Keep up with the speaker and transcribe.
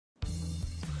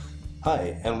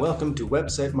Hi, and welcome to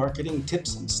Website Marketing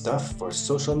Tips and Stuff for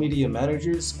social media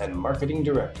managers and marketing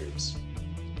directors.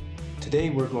 Today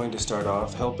we're going to start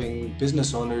off helping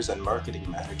business owners and marketing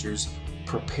managers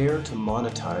prepare to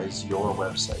monetize your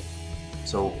website.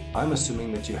 So I'm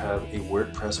assuming that you have a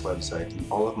WordPress website,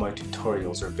 and all of my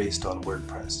tutorials are based on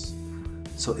WordPress.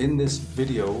 So in this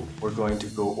video, we're going to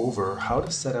go over how to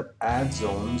set up ad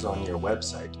zones on your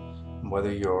website.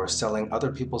 Whether you're selling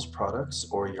other people's products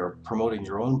or you're promoting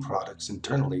your own products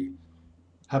internally,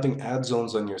 having ad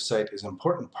zones on your site is an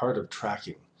important part of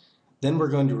tracking. Then we're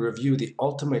going to review the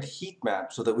ultimate heat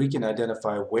map so that we can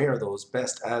identify where those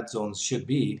best ad zones should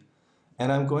be.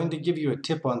 And I'm going to give you a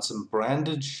tip on some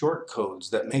branded short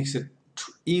codes that makes it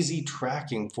easy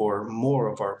tracking for more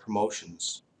of our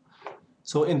promotions.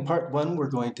 So in part one, we're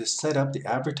going to set up the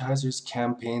advertisers,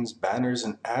 campaigns, banners,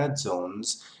 and ad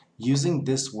zones using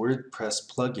this WordPress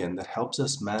plugin that helps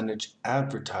us manage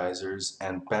advertisers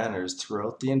and banners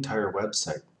throughout the entire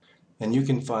website. And you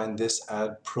can find this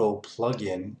Ad Pro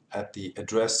plugin at the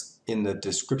address in the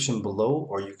description below,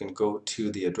 or you can go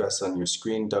to the address on your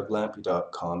screen,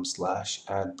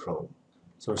 douglampy.com/adpro.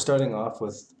 So we're starting off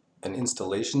with an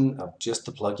installation of just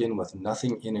the plugin with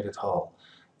nothing in it at all.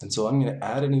 And so I'm going to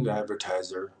add a new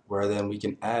advertiser where then we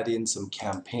can add in some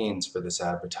campaigns for this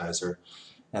advertiser.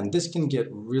 And this can get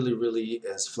really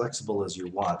as flexible as you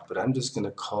want, but I'm just going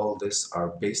to call this our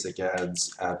basic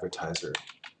ads advertiser.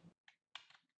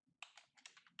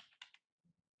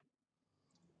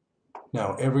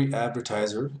 Now every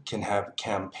advertiser can have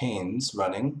campaigns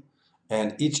running,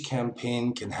 and each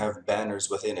campaign can have banners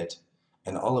within it.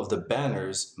 And all of the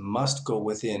banners must go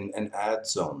within an ad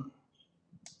zone.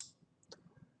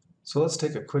 So let's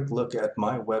take a quick look at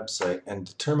my website and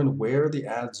determine where the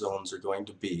ad zones are going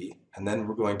to be, and then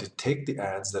we're going to take the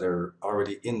ads that are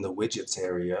already in the widgets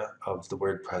area of the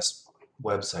WordPress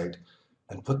website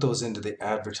and put those into the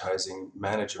advertising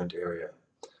management area.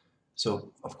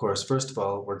 So of course, first of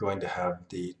all, we're going to have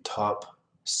the top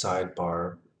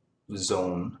sidebar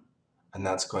zone, and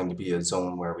that's going to be a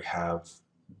zone where we have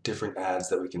different ads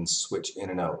that we can switch in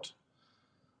and out.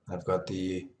 I've got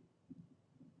the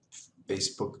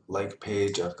Facebook like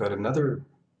page. I've got another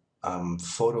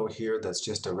photo here that's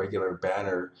just a regular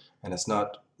banner, and it's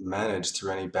not managed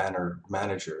through any banner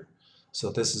manager.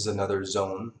 So this is another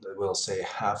zone that we'll say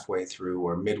halfway through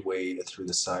or midway through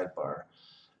the sidebar.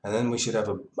 And then we should have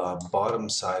a bottom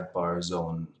sidebar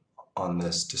zone on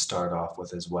this to start off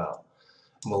with as well.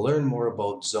 And we'll learn more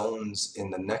about zones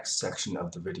in the next section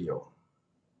of the video.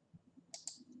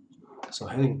 So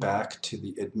heading back to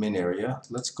the admin area,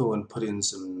 let's go and put in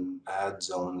some ad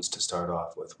zones to start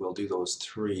off with. We'll do those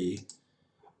three,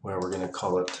 where we're going to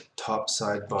call it top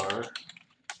sidebar.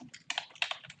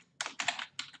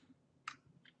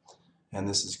 And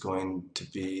this is going to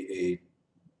be a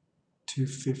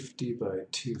 250 by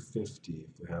 250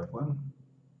 if we have one.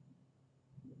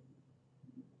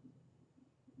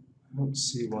 I don't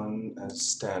see one as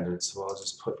standard, so I'll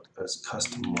just put as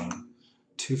custom one.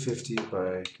 250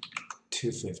 by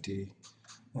 250,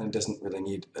 and it doesn't really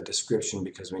need a description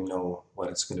because we know what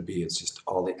it's going to be. It's just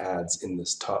all the ads in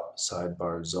this top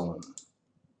sidebar zone.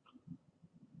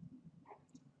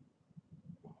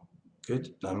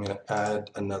 Good. Now I'm going to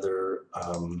add another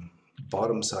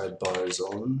bottom sidebar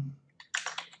zone.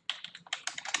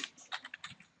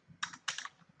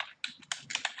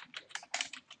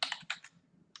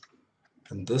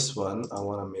 And this one I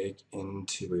want to make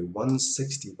into a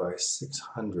 160 by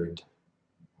 600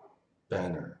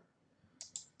 banner.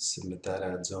 Submit that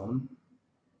ad zone.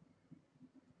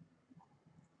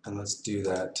 And let's do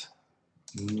that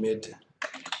mid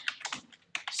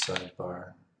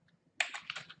sidebar.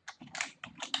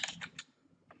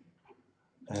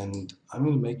 And I'm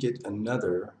going to make it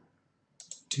another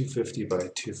 250 by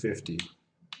 250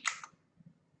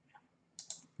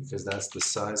 because that's the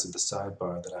size of the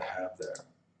sidebar that I have there.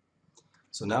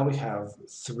 So now we have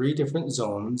three different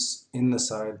zones in the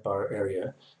sidebar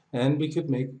area, and we could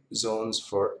make zones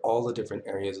for all the different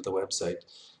areas of the website.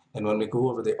 And when we go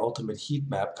over the ultimate heat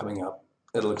map coming up,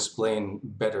 it'll explain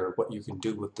better what you can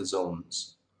do with the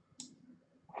zones.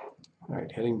 All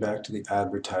right, heading back to the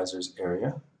advertisers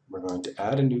area, we're going to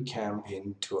add a new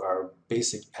campaign to our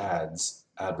basic ads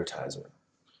advertiser.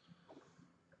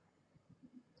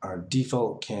 Our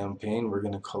default campaign, we're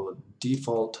going to call it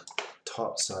default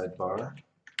top sidebar.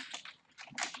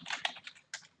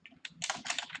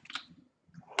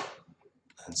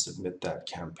 And submit that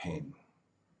campaign.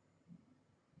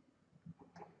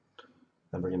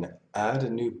 Then we're going to add a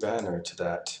new banner to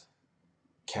that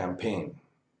campaign.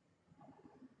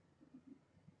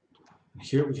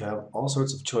 Here we have all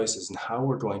sorts of choices in how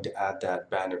we're going to add that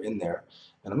banner in there.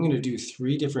 And I'm going to do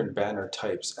 3 different banner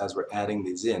types as we're adding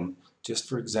these in, just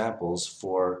for examples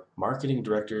for marketing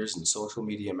directors and social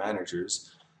media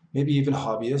managers, maybe even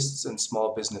hobbyists and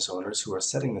small business owners who are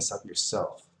setting this up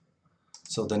yourself.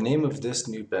 So the name of this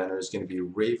new banner is going to be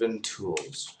Raven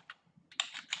Tools.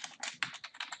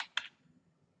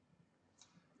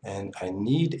 And I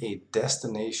need a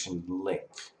destination link.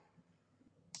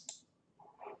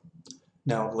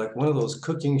 Now, like one of those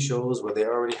cooking shows where they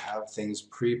already have things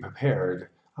pre-prepared,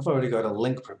 I've already got a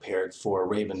link prepared for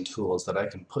Raven Tools that I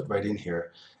can put right in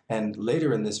here. And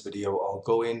later in this video, I'll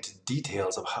go into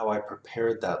details of how I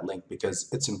prepared that link because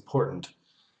it's important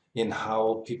in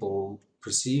how people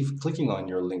perceive clicking on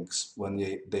your links when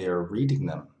they are reading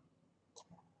them.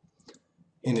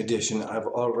 In addition, I've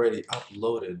already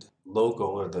uploaded logo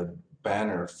or the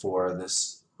banner for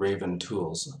this Raven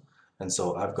Tools. And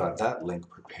so I've got that link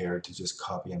prepared to just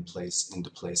copy and place into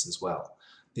place as well.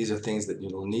 These are things that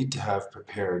you'll need to have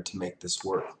prepared to make this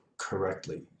work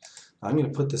correctly. I'm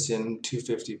going to put this in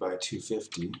 250 by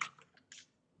 250.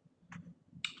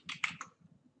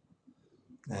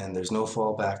 And there's no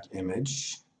fallback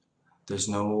image. There's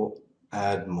no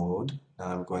add mode.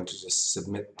 Now I'm going to just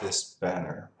submit this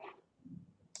banner.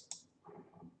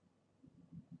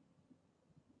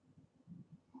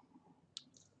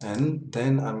 And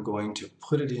then I'm going to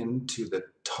put it into the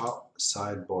top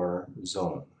sidebar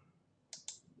zone.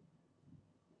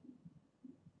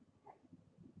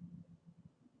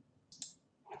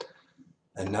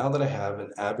 And now that I have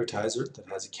an advertiser that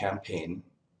has a campaign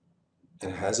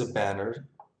and has a banner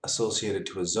associated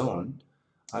to a zone,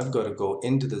 I've got to go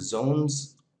into the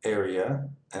zones area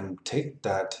and take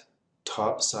that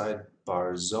top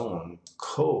sidebar zone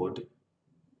code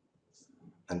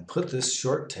and put this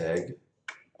short tag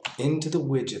into the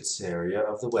widgets area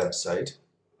of the website.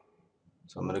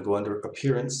 So I'm going to go under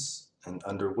Appearance and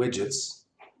under Widgets.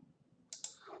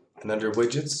 And under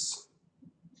Widgets,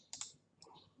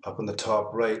 up in the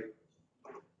top right,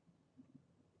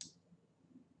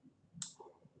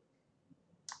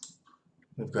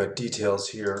 we've got details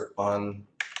here on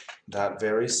that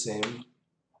very same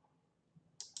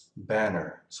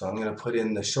banner. So I'm going to put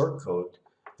in the short code,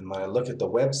 and when I look at the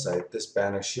website, this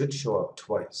banner should show up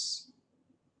twice.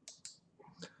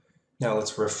 Now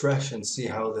let's refresh and see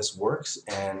how this works,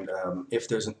 and if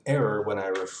there's an error when I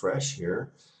refresh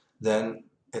here, then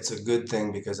it's a good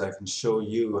thing because I can show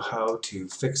you how to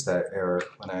fix that error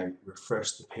when I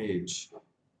refresh the page.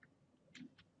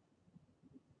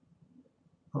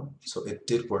 Oh, so it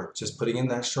did work. Just putting in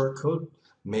that short code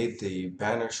made the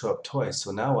banner show up twice.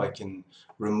 So now I can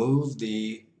remove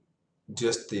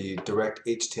just the direct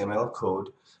HTML code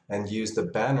and use the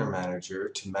banner manager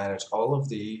to manage all of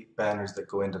the banners that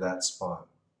go into that spot.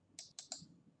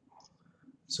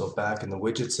 So back in the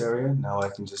widgets area, now I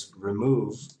can just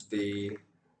remove the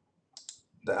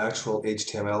actual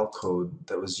HTML code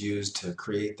that was used to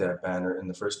create that banner in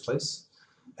the first place.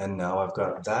 And now I've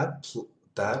got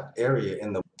that area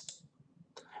in the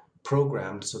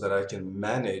programmed so that I can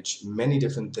manage many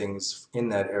different things in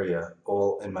that area,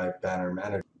 all in my banner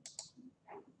manager.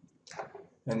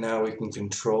 And now we can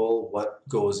control what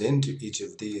goes into each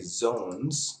of these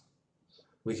zones.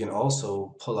 We can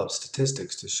also pull up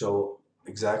statistics to show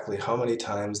exactly how many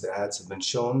times the ads have been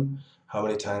shown, how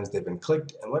many times they've been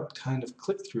clicked, and what kind of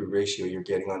click-through ratio you're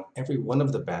getting on every one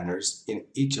of the banners in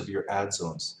each of your ad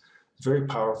zones. It's a very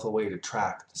powerful way to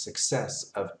track the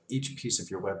success of each piece of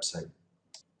your website.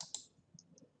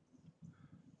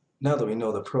 Now that we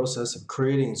know the process of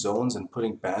creating zones and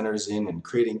putting banners in and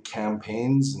creating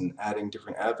campaigns and adding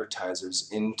different advertisers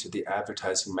into the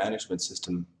advertising management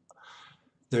system,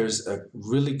 there's a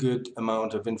really good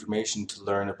amount of information to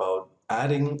learn about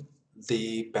adding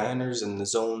the banners and the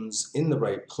zones in the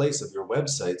right place of your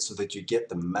website so that you get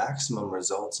the maximum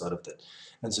results out of it.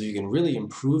 And so you can really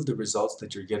improve the results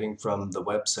that you're getting from the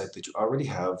website that you already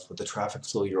have with the traffic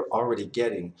flow you're already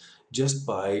getting just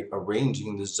by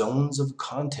arranging the zones of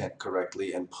content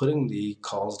correctly and putting the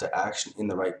calls to action in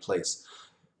the right place.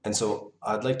 And so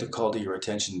I'd like to call to your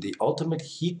attention the Ultimate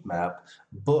Heat Map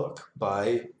book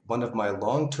by one of my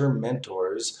long-term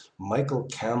mentors, Michael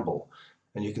Campbell.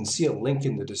 And you can see a link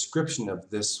in the description of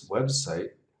this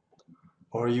website,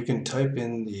 or you can type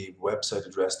in the website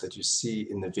address that you see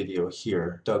in the video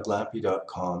here,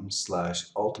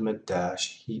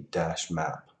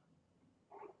 douglampy.com/ultimate-heat-map.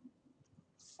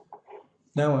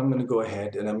 Now I'm going to go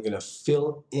ahead and I'm going to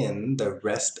fill in the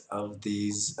rest of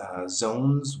these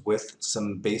zones with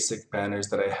some basic banners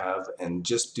that I have and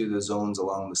just do the zones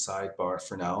along the sidebar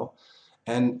for now.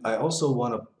 And I also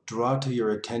want to draw to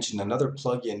your attention another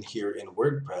plugin here in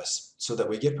WordPress so that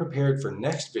we get prepared for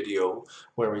next video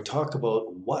where we talk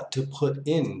about what to put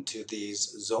into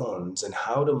these zones and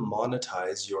how to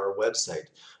monetize your website.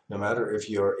 No matter if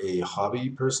you're a hobby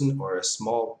person or a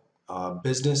small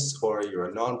business, or you're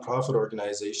a nonprofit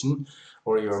organization,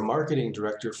 or you're a marketing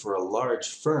director for a large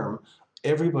firm,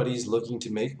 everybody's looking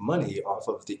to make money off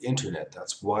of the internet.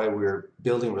 That's why we're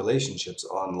building relationships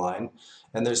online.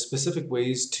 And there's specific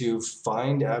ways to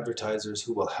find advertisers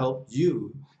who will help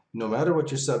you, no matter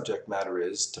what your subject matter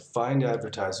is, to find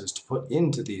advertisers to put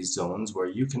into these zones where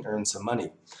you can earn some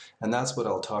money. And that's what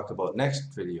I'll talk about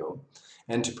next video.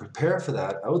 And to prepare for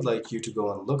that, I would like you to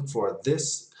go and look for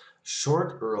this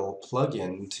short URL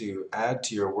plugin to add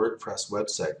to your WordPress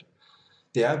website.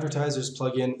 The advertisers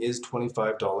plugin is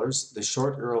 $25. The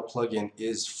short URL plugin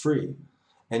is free,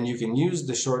 and you can use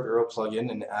the short URL plugin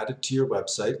and add it to your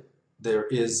website. There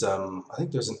is, I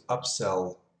think there's an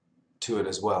upsell to it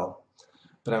as well.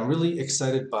 But I'm really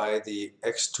excited by the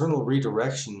external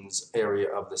redirections area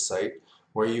of the site,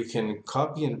 where you can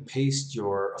copy and paste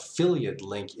your affiliate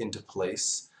link into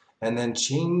place and then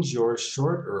change your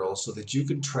short URL so that you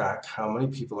can track how many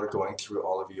people are going through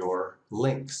all of your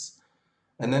links.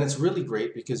 And then it's really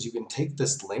great because you can take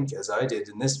this link, as I did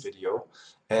in this video,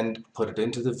 and put it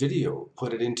into the video,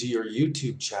 put it into your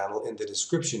YouTube channel in the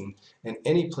description, and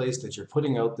any place that you're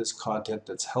putting out this content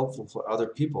that's helpful for other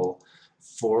people,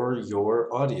 for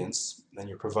your audience, and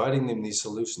you're providing them these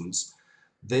solutions.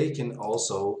 They can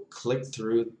also click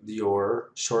through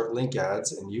your short link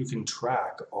ads, and you can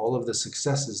track all of the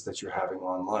successes that you're having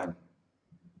online.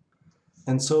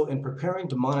 And so in preparing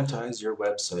to monetize your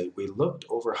website, we looked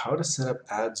over how to set up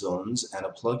ad zones and a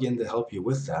plugin to help you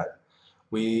with that.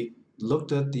 We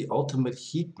looked at the ultimate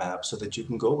heat map so that you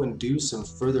can go and do some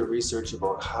further research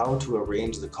about how to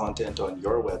arrange the content on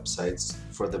your websites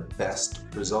for the best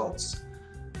results.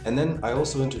 And then I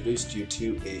also introduced you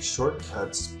to a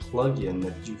shortcuts plugin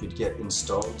that you could get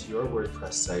installed to your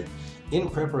WordPress site in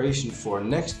preparation for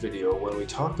next video when we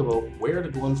talk about where to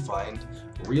go and find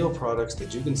real products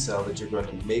that you can sell that you're going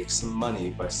to make some money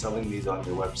by selling these on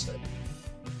your website.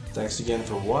 Thanks again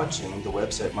for watching the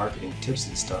website marketing tips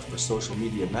and stuff for social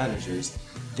media managers.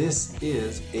 This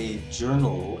is a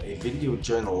journal, a video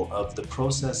journal of the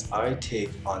process I take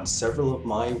on several of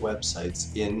my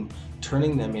websites in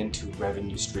turning them into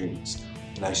revenue streams.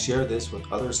 And I share this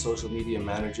with other social media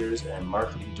managers and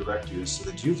marketing directors so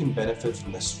that you can benefit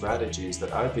from the strategies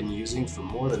that I've been using for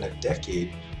more than a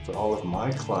decade for all of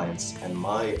my clients and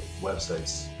my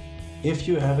websites. If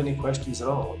you have any questions at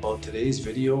all about today's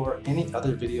video or any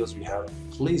other videos we have,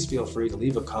 please feel free to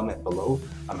leave a comment below.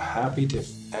 I'm happy to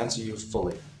answer you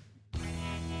fully.